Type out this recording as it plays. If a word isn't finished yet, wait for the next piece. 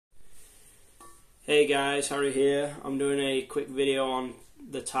Hey guys, Harry here. I'm doing a quick video on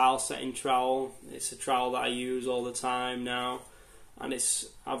the tile setting trowel. It's a trowel that I use all the time now, and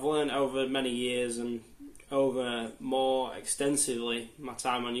I've learned over many years and over more extensively my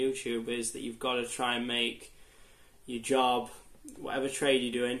time on YouTube is that you've got to try and make your job, whatever trade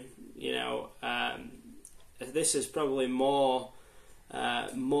you're doing, this is probably more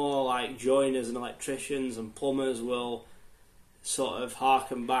like joiners and electricians and plumbers will sort of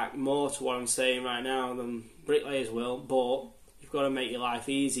harken back more to what I'm saying right now than bricklayers will, but you've got to make your life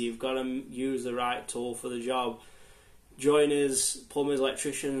easy. You've got to use the right tool for the job. Joiners, plumbers,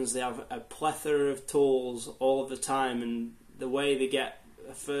 electricians, they have a plethora of tools all of the time, and the way they get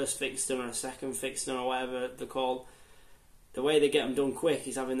a first fix done or a second fix done or whatever they're called, the way they get them done quick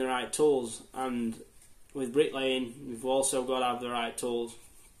is having the right tools. And with bricklaying, you've also got to have the right tools.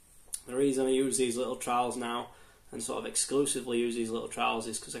 The reason I use these little trowels now and sort of exclusively use these little trowels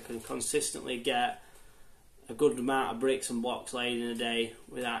is because I can consistently get a good amount of bricks and blocks laid in a day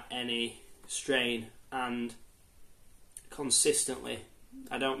without any strain, and consistently.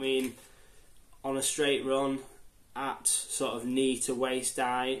 I don't mean on a straight run at sort of knee to waist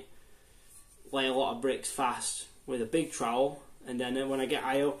height, lay a lot of bricks fast with a big trowel, and then when I get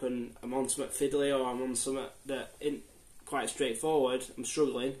high up and I'm on something fiddly or I'm on something that isn't quite straightforward, I'm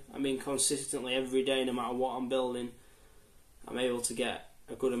struggling. I mean consistently every day, no matter what I'm building, I'm able to get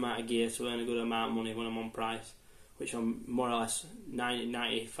a good amount of gear to earn a good amount of money when I'm on price, which I'm more or less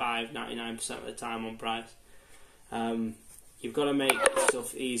 99% of the time on price. You've got to make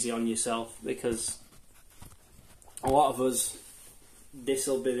stuff easy on yourself, because a lot of us, this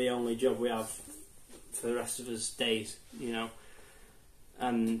will be the only job we have for the rest of us days,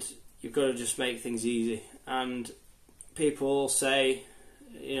 and you've got to just make things easy. And people say,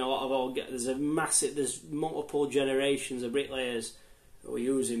 there's multiple generations of bricklayers who are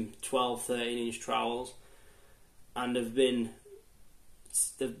using 12, 13-inch trowels, and the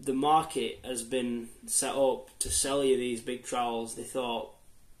market has been set up to sell you these big trowels. They thought,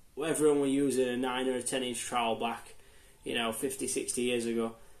 everyone was using a 9 or a 10-inch trowel back, 50, 60 years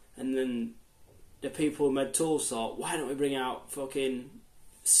ago, and then the people who made tools thought, why don't we bring out fucking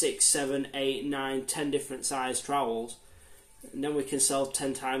 6, 7, 8, 9, 10 different size trowels, and then we can sell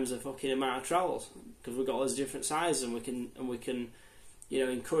 10 times the fucking amount of trowels, because we've got all those different sizes, and we can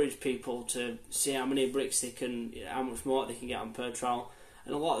encourage people to see how many bricks they can, how much more they can get on per trowel.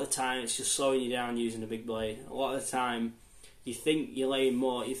 And a lot of the time it's just slowing you down using a big blade. A lot of the time you think you're laying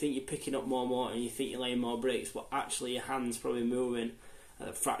more, you think you're picking up more mortar, and you think you're laying more bricks, but actually your hand's probably moving at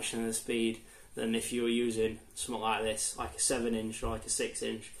a fraction of the speed than if you were using something like this, like a 7-inch or like a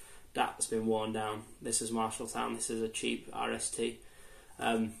 6-inch. That's been worn down. This is Marshalltown, this is a cheap RST.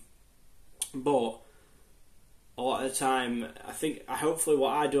 But a lot of the time, hopefully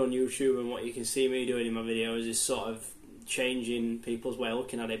what I do on YouTube and what you can see me doing in my videos is sort of changing people's way of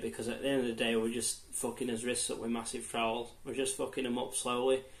looking at it, because at the end of the day we're just fucking his wrists up with massive trowels. We're just fucking them up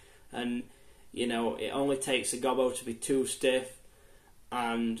slowly, and it only takes a gobbo to be too stiff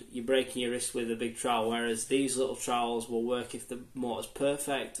and you're breaking your wrist with a big trowel, whereas these little trowels will work if the mortar's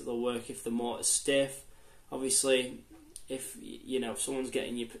perfect, they'll work if the mortar's stiff. Obviously, if someone's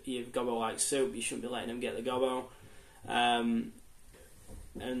getting your gobbo like soup, you shouldn't be letting them get the gobbo. And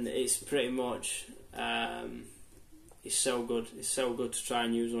it's pretty much it's so good to try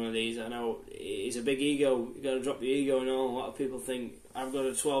and use one of these. I know it's a big ego, you've got to drop your ego and all. A lot of people think, I've got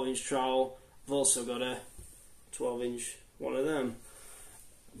a 12-inch trowel, I've also got a 12-inch one of them.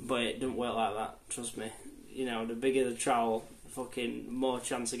 But it doesn't work like that, trust me. The bigger the trowel, the fucking more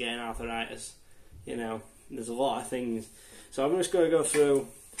chance of getting arthritis. There's a lot of things. So I'm just going to go through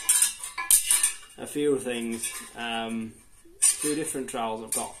a few things. A few different trowels.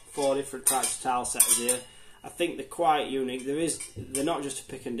 I've got 4 different types of trowel setters here. I think they're quite unique. They're not just a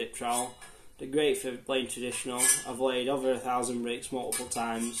pick and dip trowel. They're great for laying traditional. I've laid over 1,000 bricks multiple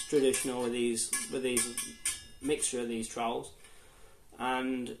times, traditional with these mixture of these trowels.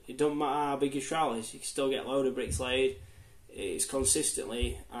 And it doesn't matter how big your trowel is, you can still get a load of bricks laid. It's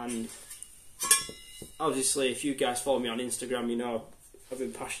consistently, and obviously if you guys follow me on Instagram, I've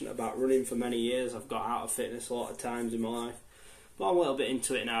been passionate about running for many years. I've got out of fitness a lot of times in my life, but I'm a little bit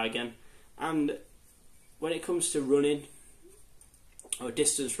into it now again. And when it comes to running or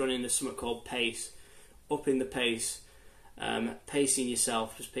distance running, there's something called pace, upping the pace, pacing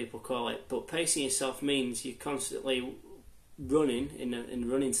yourself as people call it. But pacing yourself means you're constantly running in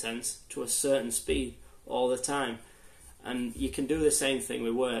running sense to a certain speed all the time, and you can do the same thing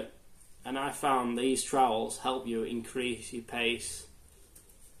with work. And I found these trowels help you increase your pace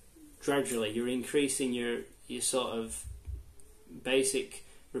gradually. You're increasing your sort of basic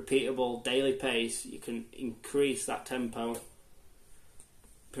repeatable daily pace, you can increase that tempo,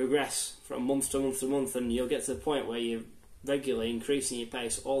 progress from month to month to month, and you'll get to the point where you're regularly increasing your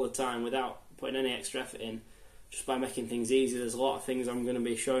pace all the time without putting any extra effort in, just by making things easy. There's a lot of things I'm going to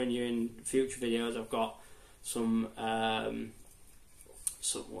be showing you in future videos. I've got I'm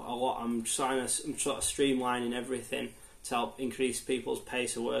sort of streamlining everything to help increase people's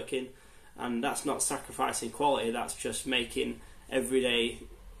pace of working, and that's not sacrificing quality, that's just making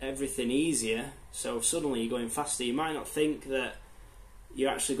everything easier. So suddenly you're going faster. You might not think that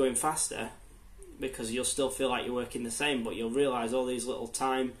you're actually going faster, because you'll still feel like you're working the same, but you'll realise all these little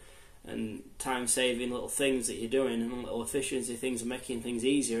time saving little things that you're doing, and little efficiency things, and making things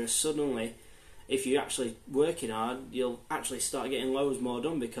easier. Suddenly, if you're actually working hard, you'll actually start getting loads more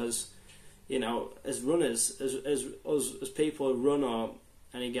done, because, you know, as runners, as people who run, or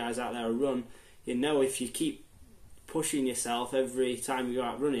any guys out there who run, you know, if you keep pushing yourself every time you go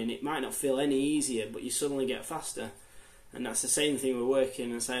out running, it might not feel any easier, but you suddenly get faster. And that's the same thing with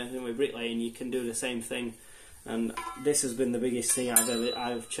working, and the same thing with bricklaying. You can do the same thing, and this has been the biggest thing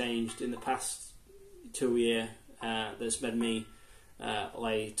I've changed in the past 2 years. That's made me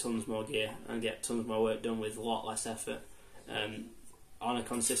lay tons more gear and get tons more work done with a lot less effort, on a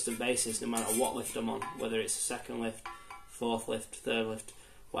consistent basis, no matter what lift I'm on, whether it's a second lift, fourth lift, third lift,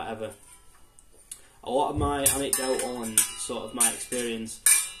 whatever. A lot of my anecdotal and sort of my experience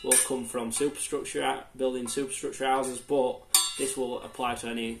will come from building superstructure houses, but this will apply to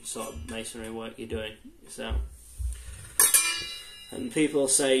any sort of masonry work you're doing. So, and people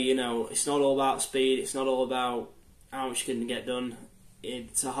say, you know, it's not all about speed, it's not all about how much you can get done.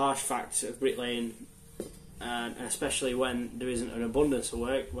 It's a harsh fact of bricklaying, and especially when there isn't an abundance of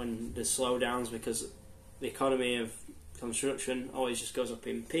work, when there's slowdowns, because the economy of construction always just goes up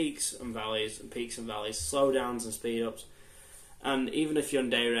in peaks and valleys, slowdowns and speed ups. And even if you're on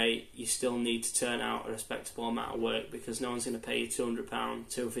day rate, you still need to turn out a respectable amount of work, because no one's going to pay you £200,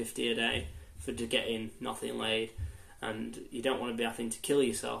 £250 a day for getting nothing laid. And you don't want to be having to kill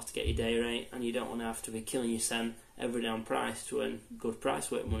yourself to get your day rate, and you don't want to have to be killing your cent every day on price to earn good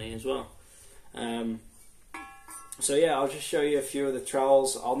price work money as well. So yeah, I'll just show you a few of the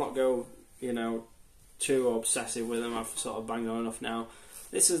trowels. I'll not go, you know, too obsessive with them. I've sort of banged on enough now.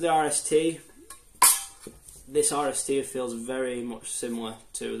 This is the RST. This RST feels very much similar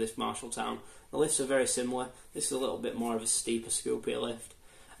to this Marshalltown. The lifts are very similar. This is a little bit more of a steeper, scoopier lift.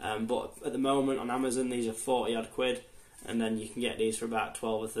 But at the moment on Amazon, these are 40 odd quid, and then you can get these for about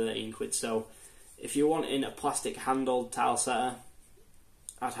 12 or 13 quid. So if you're wanting a plastic handled tile setter,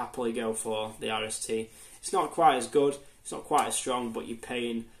 I'd happily go for the RST. It's not quite as good, it's not quite as strong, but you're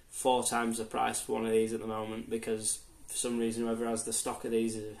paying 4 times the price for one of these at the moment, because for some reason whoever has the stock of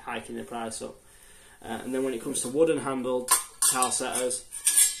these is hiking the price up. And then when it comes to wooden handled tile setters,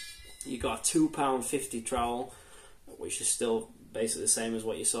 you've got a £2.50 trowel, which is still basically the same as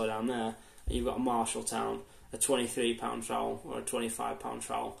what you saw down there, and you've got a Marshalltown, a £23 trowel or a £25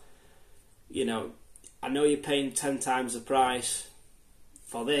 trowel. You know, I know you're paying 10 times the price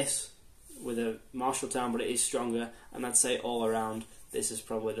for this with a Marshalltown, but it is stronger, and I'd say all around this is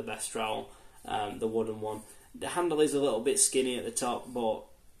probably the best trowel, the wooden one. The handle is a little bit skinny at the top, but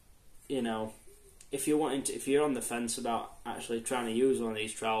you know, if you're on the fence about actually trying to use one of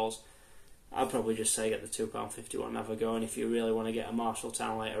these trowels, I'd probably just say get the £2.50 one and have a go. And if you really want to get a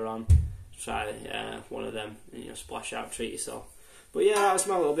Marshalltown later on, try one of them and, you know, splash out, treat yourself. But yeah, that's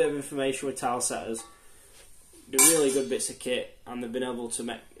my little bit of information with tile setters. They're really good bits of kit, and they've been able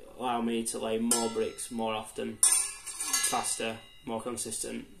to allow me to lay more bricks more often, faster, more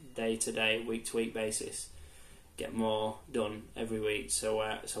consistent, day to day, week to week basis. Get more done every week. So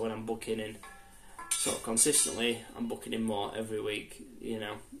when I'm booking in sort of consistently, I'm booking in more every week, you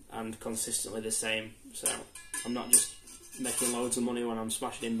know, and consistently the same. So I'm not just making loads of money when I'm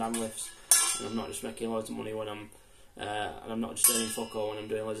smashing in band lifts, and I'm not just making loads of money when I'm and I'm not just earning fuck all when I'm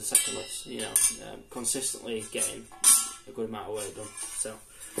doing loads of second lifts, you know, consistently getting a good amount of work done. So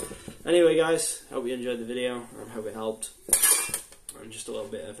anyway guys, hope you enjoyed the video and hope it helped, and just a little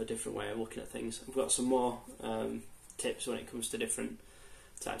bit of a different way of looking at things. I've got some more tips when it comes to different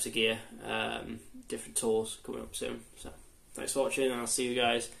types of gear, different tools coming up soon. So thanks for watching, and I'll see you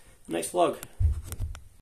guys in the next vlog.